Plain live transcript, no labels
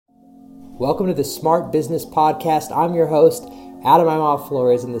Welcome to the Smart Business Podcast. I'm your host, Adam Imhoff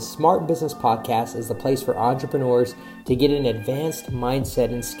Flores, and the Smart Business Podcast is the place for entrepreneurs to get an advanced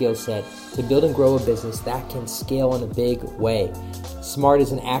mindset and skill set to build and grow a business that can scale in a big way. SMART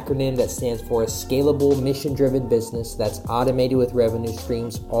is an acronym that stands for a scalable, mission-driven business that's automated with revenue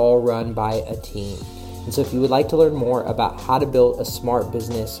streams, all run by a team. And so if you would like to learn more about how to build a smart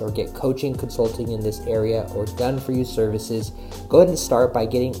business or get coaching, consulting in this area, or done-for-you services, go ahead and start by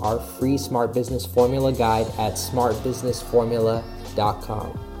getting our free Smart Business Formula guide at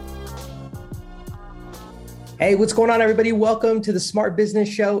smartbusinessformula.com. Hey, what's going on, everybody? Welcome to the Smart Business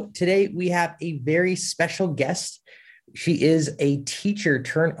Show. Today, we have a very special guest. She is a teacher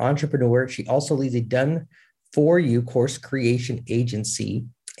turned entrepreneur. She also leads a done-for-you course creation agency.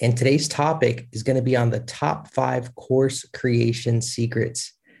 And today's topic is going to be on the top 5 course creation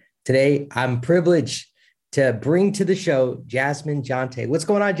secrets. Today, I'm privileged to bring to the show Jasmine Jonte. What's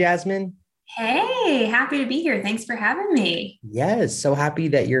going on, Jasmine? Hey, happy to be here. Thanks for having me. Yes, so happy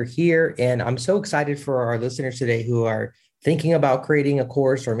that you're here. And I'm so excited for our listeners today who are thinking about creating a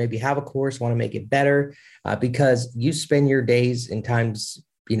course or maybe have a course, want to make it better, because you spend your days and times,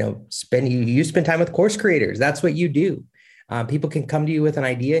 you spend time with course creators. That's what you do. People can come to you with an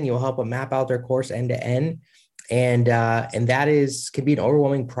idea and you'll help them map out their course end to end. And that can be an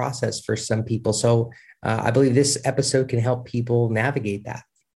overwhelming process for some people. So I believe this episode can help people navigate that.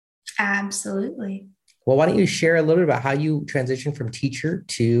 Absolutely. Well, why don't you share a little bit about how you transitioned from teacher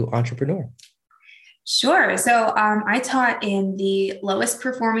to entrepreneur? Sure. So I taught in the lowest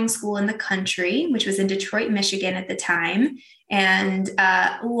performing school in the country, which was in Detroit, Michigan at the time, and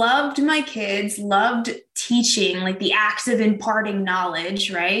loved my kids, loved teaching, like the act of imparting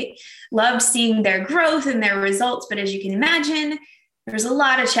knowledge, right? Loved seeing their growth and their results. But as you can imagine, there's a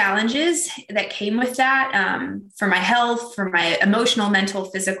lot of challenges that came with that for my health, for my emotional, mental,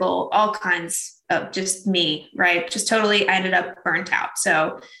 physical, all kinds of just me, right? Just totally, I ended up burnt out.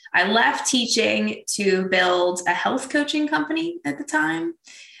 So I left teaching to build a health coaching company at the time.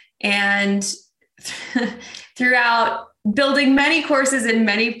 And throughout building many courses and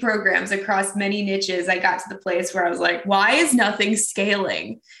many programs across many niches, I got to the place where I was like, why is nothing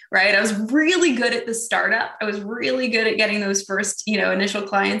scaling, right? I was really good at the startup. I was really good at getting those first, initial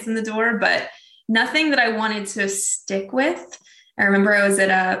clients in the door, but nothing that I wanted to stick with. I remember I was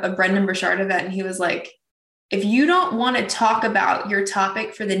at a Brendan Burchard event and he was like, if you don't want to talk about your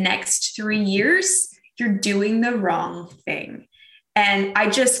topic for the next 3 years, you're doing the wrong thing. And I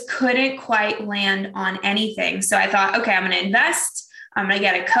just couldn't quite land on anything. So I thought, okay, I'm going to invest. I'm going to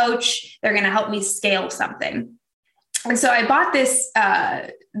get a coach. They're going to help me scale something. And so I bought this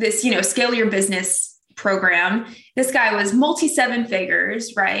scale your business program. This guy was multi-7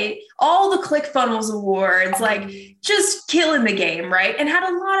 figures, right? All the ClickFunnels awards, like just killing the game, right? And had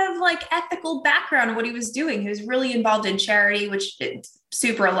a lot of ethical background in what he was doing. He was really involved in charity, which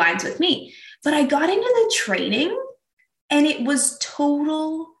super aligns with me. But I got into the training and it was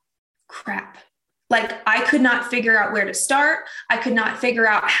total crap. I could not figure out where to start. I could not figure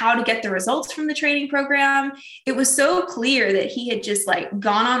out how to get the results from the training program. It was so clear that he had just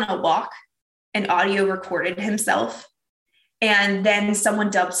gone on a walk and audio recorded himself. And then someone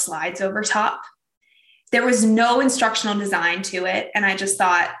dubbed slides over top. There was no instructional design to it. And I just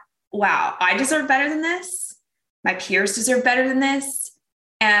thought, wow, I deserve better than this. My peers deserve better than this.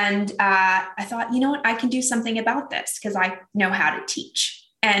 And I thought, you know what, I can do something about this because I know how to teach.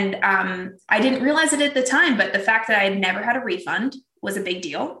 And I didn't realize it at the time, but the fact that I had never had a refund was a big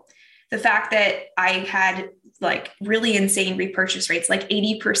deal. The fact that I had really insane repurchase rates,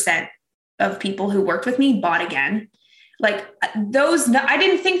 80% of people who worked with me bought again. I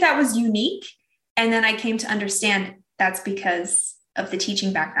didn't think that was unique. And then I came to understand that's because of the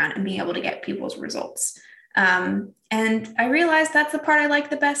teaching background and being able to get people's results. And I realized that's the part I like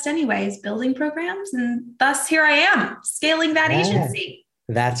the best anyway, is building programs. And thus here I am scaling that agency.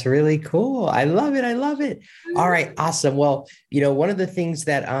 That's really cool. I love it. I love it. Mm-hmm. All right. Awesome. Well, one of the things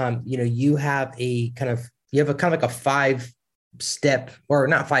that, you have a kind of like a 5-step, or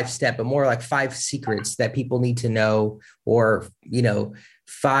not 5-step, but more like 5 secrets that people need to know, or,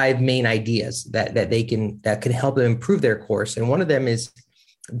 5 main ideas that can help them improve their course. And one of them is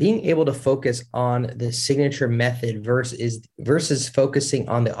being able to focus on the signature method versus focusing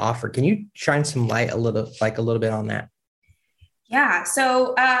on the offer. Can you shine some light a little bit on that? Yeah.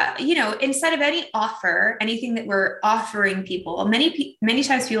 So, instead of any offer, anything that we're offering people, many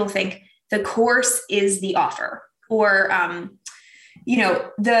times people think the course is the offer, or,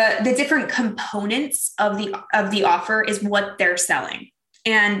 the different components of the offer is what they're selling.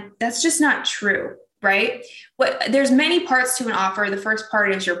 And that's just not true. right? There's many parts to an offer. The first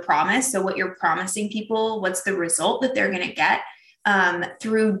part is your promise. So what you're promising people, what's the result that they're going to get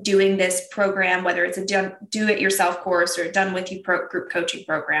through doing this program, whether it's a do-it-yourself course or done with you group coaching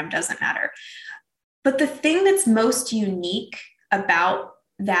program, doesn't matter. But the thing that's most unique about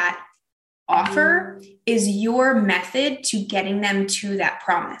that offer is your method to getting them to that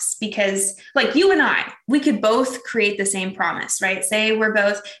promise. Because like you and I, we could both create the same promise, right? Say we're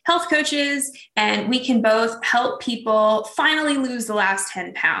both health coaches and we can both help people finally lose the last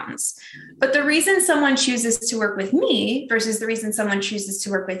 10 pounds. But the reason someone chooses to work with me versus the reason someone chooses to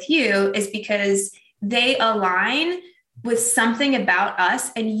work with you is because they align with something about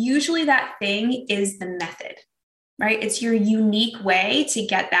us. And usually that thing is the method. Right? It's your unique way to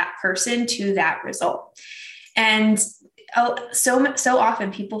get that person to that result. And so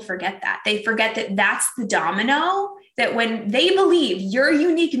often people forget that. They forget that that's the domino, that when they believe your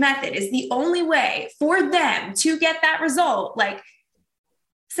unique method is the only way for them to get that result, like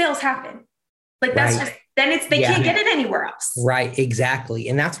sales happen. Like that's just, then they can't get it anywhere else. Right. Exactly.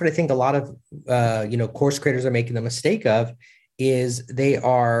 And that's what I think a lot of, course creators are making the mistake of is they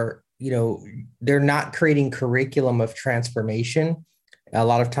are, they're not creating curriculum of transformation. A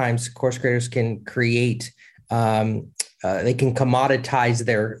lot of times course creators can create, they can commoditize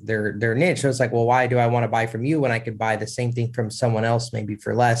their niche. So it's like, well, why do I want to buy from you when I could buy the same thing from someone else, maybe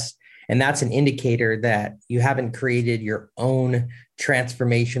for less? And that's an indicator that you haven't created your own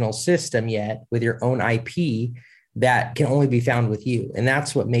transformational system yet with your own IP that can only be found with you. And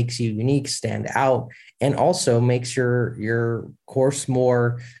that's what makes you unique, stand out, and also makes your course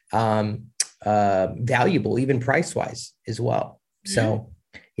more valuable, even price-wise as well. Mm-hmm. So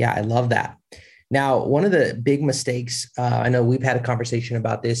yeah, I love that. Now, one of the big mistakes, I know we've had a conversation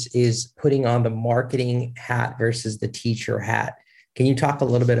about this, is putting on the marketing hat versus the teacher hat. Can you talk a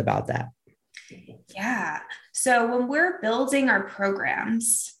little bit about that? Yeah. So when we're building our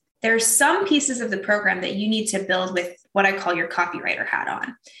programs, there's some pieces of the program that you need to build with what I call your copywriter hat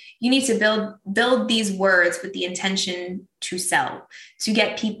on. You need to build these words with the intention to sell, to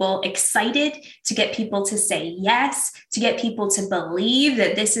get people excited, to get people to say yes, to get people to believe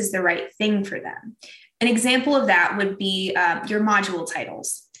that this is the right thing for them. An example of that would be your module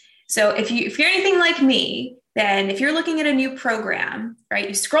titles. So if you're anything like me, then if you're looking at a new program, right,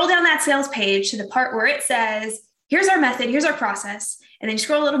 you scroll down that sales page to the part where it says, here's our method, here's our process. And then you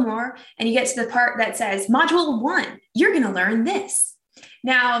scroll a little more and you get to the part that says module 1, you're going to learn this.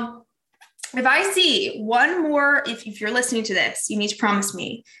 Now, if I see one more, if you're listening to this, you need to promise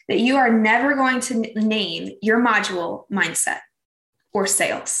me that you are never going to name your module mindset or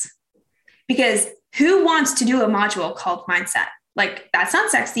sales. Because who wants to do a module called mindset? Like, that's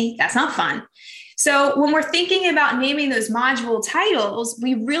not sexy. That's not fun. So when we're thinking about naming those module titles,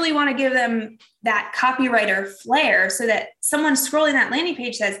 we really want to give them that copywriter flair so that someone scrolling that landing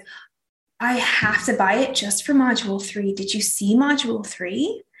page says, I have to buy it just for module 3. Did you see module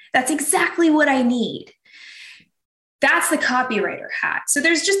 3? That's exactly what I need. That's the copywriter hat. So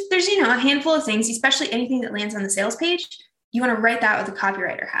there's a handful of things, especially anything that lands on the sales page. You want to write that with a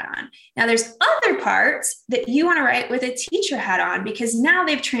copywriter hat on. Now there's other parts that you want to write with a teacher hat on, because now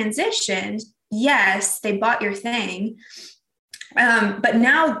they've transitioned. Yes, they bought your thing, but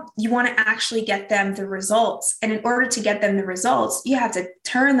now you want to actually get them the results. And in order to get them the results, you have to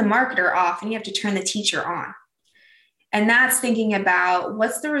turn the marketer off and you have to turn the teacher on. And that's thinking about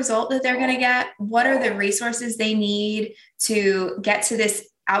what's the result that they're going to get? What are the resources they need to get to this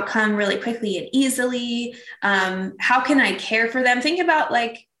outcome really quickly and easily? How can I care for them? Think about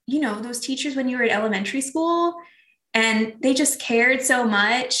those teachers when you were in elementary school and they just cared so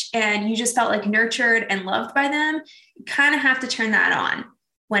much and you just felt like nurtured and loved by them. You kind of have to turn that on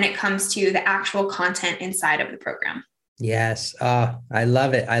when it comes to the actual content inside of the program. Yes. I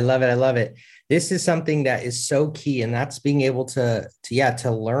love it. I love it. I love it. This is something that is so key. And that's being able to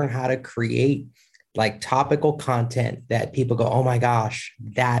learn how to create like topical content that people go, oh my gosh,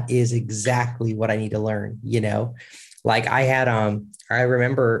 that is exactly what I need to learn. Like I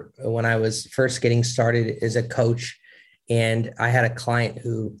remember when I was first getting started as a coach, and I had a client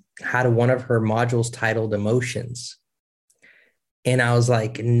who had one of her modules titled emotions. And I was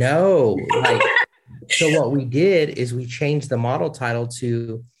like, no, so what we did is we changed the model title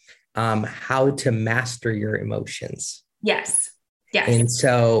to how to master your emotions. Yes. Yes. And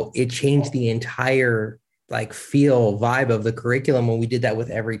so it changed the entire vibe of the curriculum when we did that with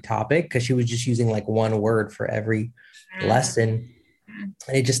every topic, because she was just using one word for every lesson.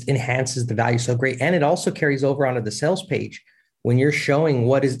 And it just enhances the value so great. And it also carries over onto the sales page. When you're showing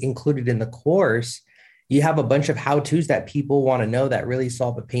what is included in the course, you have a bunch of how-tos that people want to know that really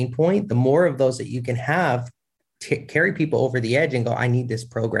solve a pain point. The more of those that you can have carry people over the edge and go, I need this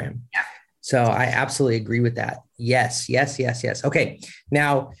program. Yeah. So I absolutely agree with that. Yes, yes, yes, yes. Okay.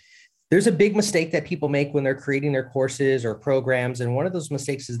 Now, there's a big mistake that people make when they're creating their courses or programs. And one of those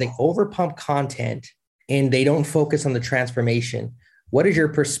mistakes is they overpump content and they don't focus on the transformation. What is your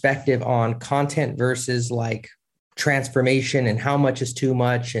perspective on content versus like transformation, and how much is too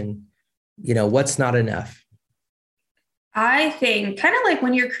much, and what's not enough? I think kind of like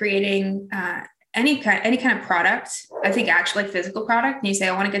when you're creating any kind of product, I think actually like physical product, and you say,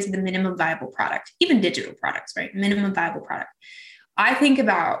 I want to get to the minimum viable product, even digital products, right? Minimum viable product. I think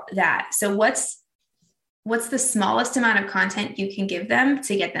about that. So what's the smallest amount of content you can give them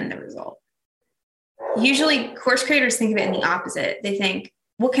to get them the result? Usually course creators think of it in the opposite. They think,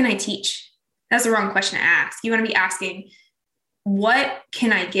 what can I teach? That's the wrong question to ask. You want to be asking, what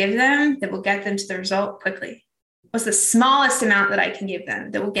can I give them that will get them to the result quickly? What's the smallest amount that I can give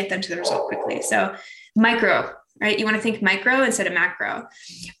them that will get them to the result quickly? So micro, right? You want to think micro instead of macro.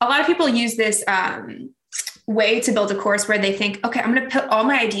 A lot of people use this way to build a course where they think, okay, I'm going to put all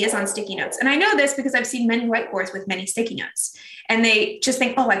my ideas on sticky notes. And I know this because I've seen many whiteboards with many sticky notes, and they just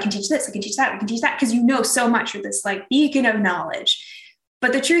think, oh, I can teach this, I can teach that, I can teach that, because you know so much. You're this like beacon of knowledge.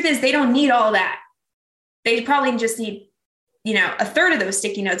 But the truth is they don't need all that. They probably just need, a third of those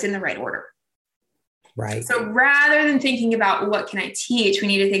sticky notes in the right order. Right. So rather than thinking about what can I teach, we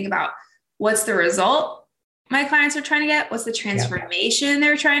need to think about what's the result my clients are trying to get, what's the transformation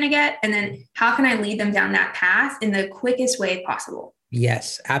they're trying to get, and then how can I lead them down that path in the quickest way possible?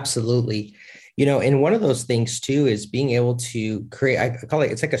 Yes, absolutely. And one of those things too is being able to create, I call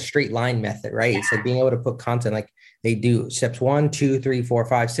it, it's like a straight line method, right? Yeah. It's like being able to put content, like they do steps 1, 2, 3, 4,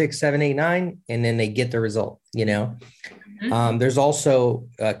 5, 6, 7, 8, 9, and then they get the result, Mm-hmm. There's also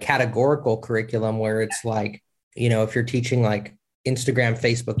a categorical curriculum where it's like, if you're teaching like Instagram,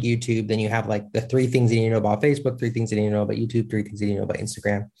 Facebook, YouTube, then you have like the 3 things that you know about Facebook, 3 things that you know about YouTube, 3 things that you know about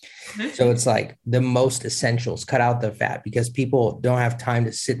Instagram. Mm-hmm. So it's like the most essentials, cut out the fat, because people don't have time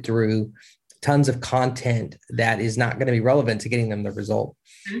to sit through tons of content that is not going to be relevant to getting them the result.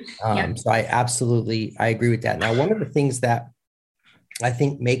 Mm-hmm. So I agree with that. Now, one of the things that I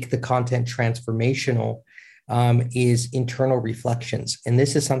think make the content transformational is internal reflections. And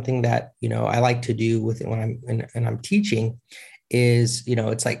this is something that, I like to do with it when I'm teaching is,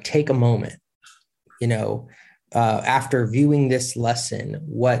 it's like, take a moment, after viewing this lesson,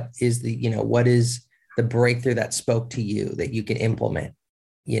 what is the breakthrough that spoke to you that you can implement,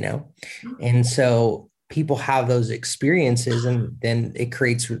 and so people have those experiences, and then it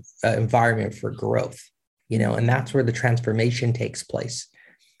creates an environment for growth, and that's where the transformation takes place.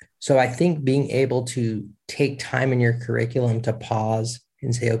 So I think being able to take time in your curriculum to pause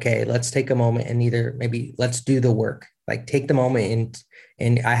and say, okay, let's take a moment and either maybe let's do the work, like take the moment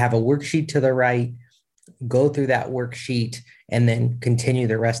and I have a worksheet to the right, go through that worksheet and then continue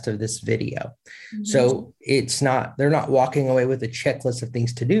the rest of this video. Mm-hmm. So they're not walking away with a checklist of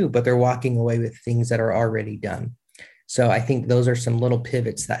things to do, but they're walking away with things that are already done. So I think those are some little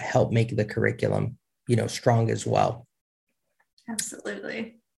pivots that help make the curriculum, strong as well.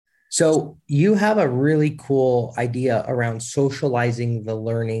 Absolutely. So you have a really cool idea around socializing the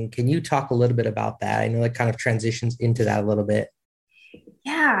learning. Can you talk a little bit about that? I know that kind of transitions into that a little bit.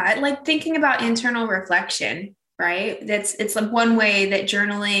 Yeah, I like thinking about internal reflection, right? It's like one way that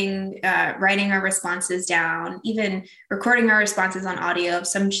journaling, writing our responses down, even recording our responses on audio, if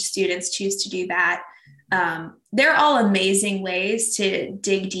some students choose to do that. They're all amazing ways to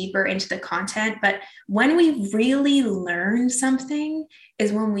dig deeper into the content. But when we really learn something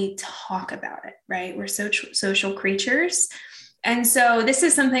is when we talk about it, right? We're social creatures. And so this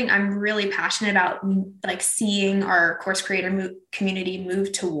is something I'm really passionate about, like seeing our course creator community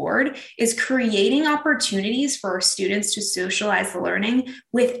move toward, is creating opportunities for our students to socialize the learning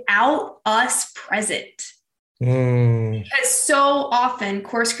without us present. Because so often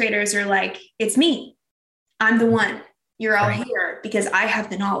course creators are like, it's me. I'm the one. You're all here because I have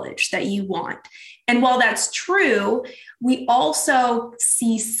the knowledge that you want. And while that's true, we also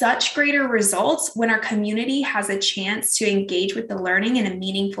see such greater results when our community has a chance to engage with the learning in a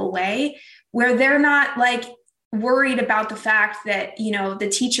meaningful way, where they're not like worried about the fact that, the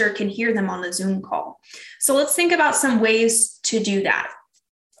teacher can hear them on the Zoom call. So let's think about some ways to do that.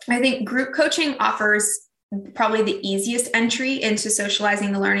 I think group coaching offers probably the easiest entry into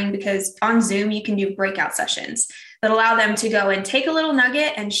socializing the learning, because on Zoom, you can do breakout sessions that allow them to go and take a little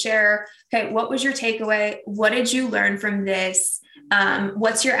nugget and share, okay, what was your takeaway? What did you learn from this?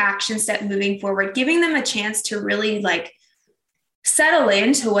 What's your action step moving forward? Giving them a chance to really like settle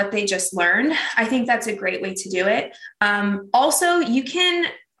into what they just learned. I think that's a great way to do it. Also, you can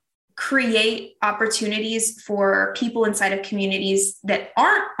create opportunities for people inside of communities that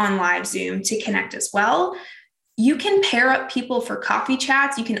aren't on live Zoom to connect as well. You can pair up people for coffee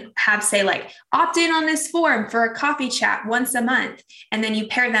chats. You can have, say, like, opt in on this forum for a coffee chat once a month. And then you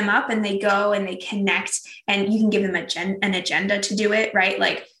pair them up and they go and they connect, and you can give them an agenda to do it, right?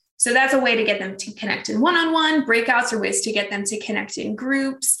 Like, so that's a way to get them to connect in one-on-one. Breakouts are ways to get them to connect in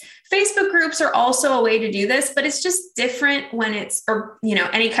groups. Facebook groups are also a way to do this, but it's just different when it's, or, you know,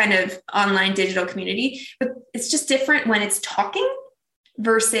 any kind of online digital community, but it's just different when it's talking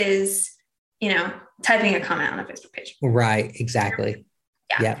versus, you know, typing a comment on a Facebook page. Right. Exactly.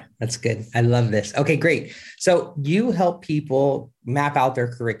 Yeah, that's good. I love this. Okay, great. So you help people map out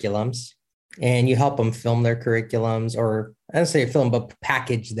their curriculums, and you help them film their curriculums, or I don't say film, but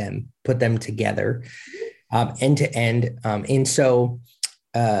package them, put them together end to end. And so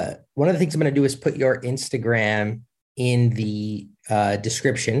one of the things I'm going to do is put your Instagram in the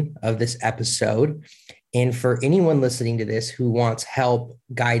description of this episode. And for anyone listening to this who wants help,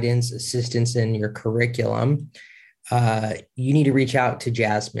 guidance, assistance in your curriculum, you need to reach out to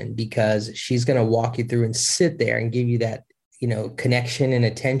Jasmine, because she's going to walk you through and sit there and give you that, you know, connection and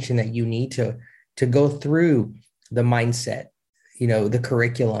attention that you need to go through the mindset, you know, the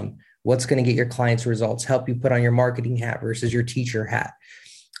curriculum, what's going to get your clients results, help you put on your marketing hat versus your teacher hat.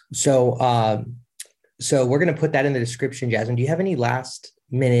 So we're going to put that in the description. Jasmine, do you have any last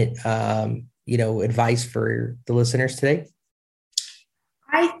minute, advice for the listeners today?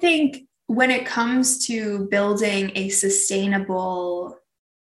 I think when it comes to building a sustainable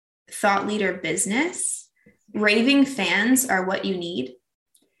thought leader business, raving fans are what you need.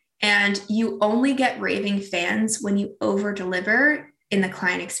 And you only get raving fans when you over deliver in the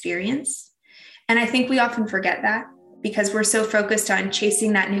client experience. And I think we often forget that, because we're so focused on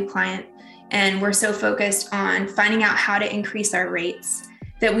chasing that new client, and we're so focused on finding out how to increase our rates,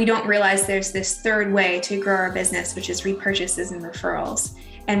 that we don't realize there's this third way to grow our business, which is repurchases and referrals.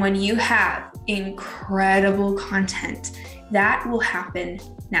 And when you have incredible content, that will happen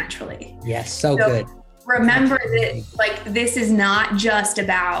naturally. Yes, so good. Remember that, like, this is not just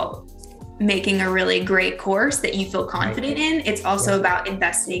about making a really great course that you feel confident in. It's also about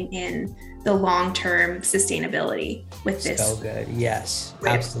investing in the long-term sustainability with this. So good. Yes,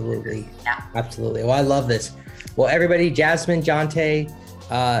 absolutely. Yeah. Absolutely. Well, I love this. Well, everybody, Jasmine Jonte,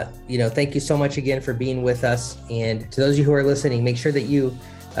 thank you so much again for being with us. And to those of you who are listening, make sure that you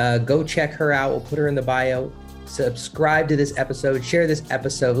go check her out. We'll put her in the bio. Subscribe to this episode, share this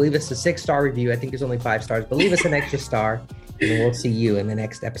episode, leave us a 6-star review. I think there's only 5 stars, but leave us an extra star, and we'll see you in the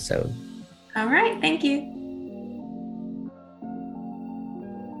next episode. All right. Thank you.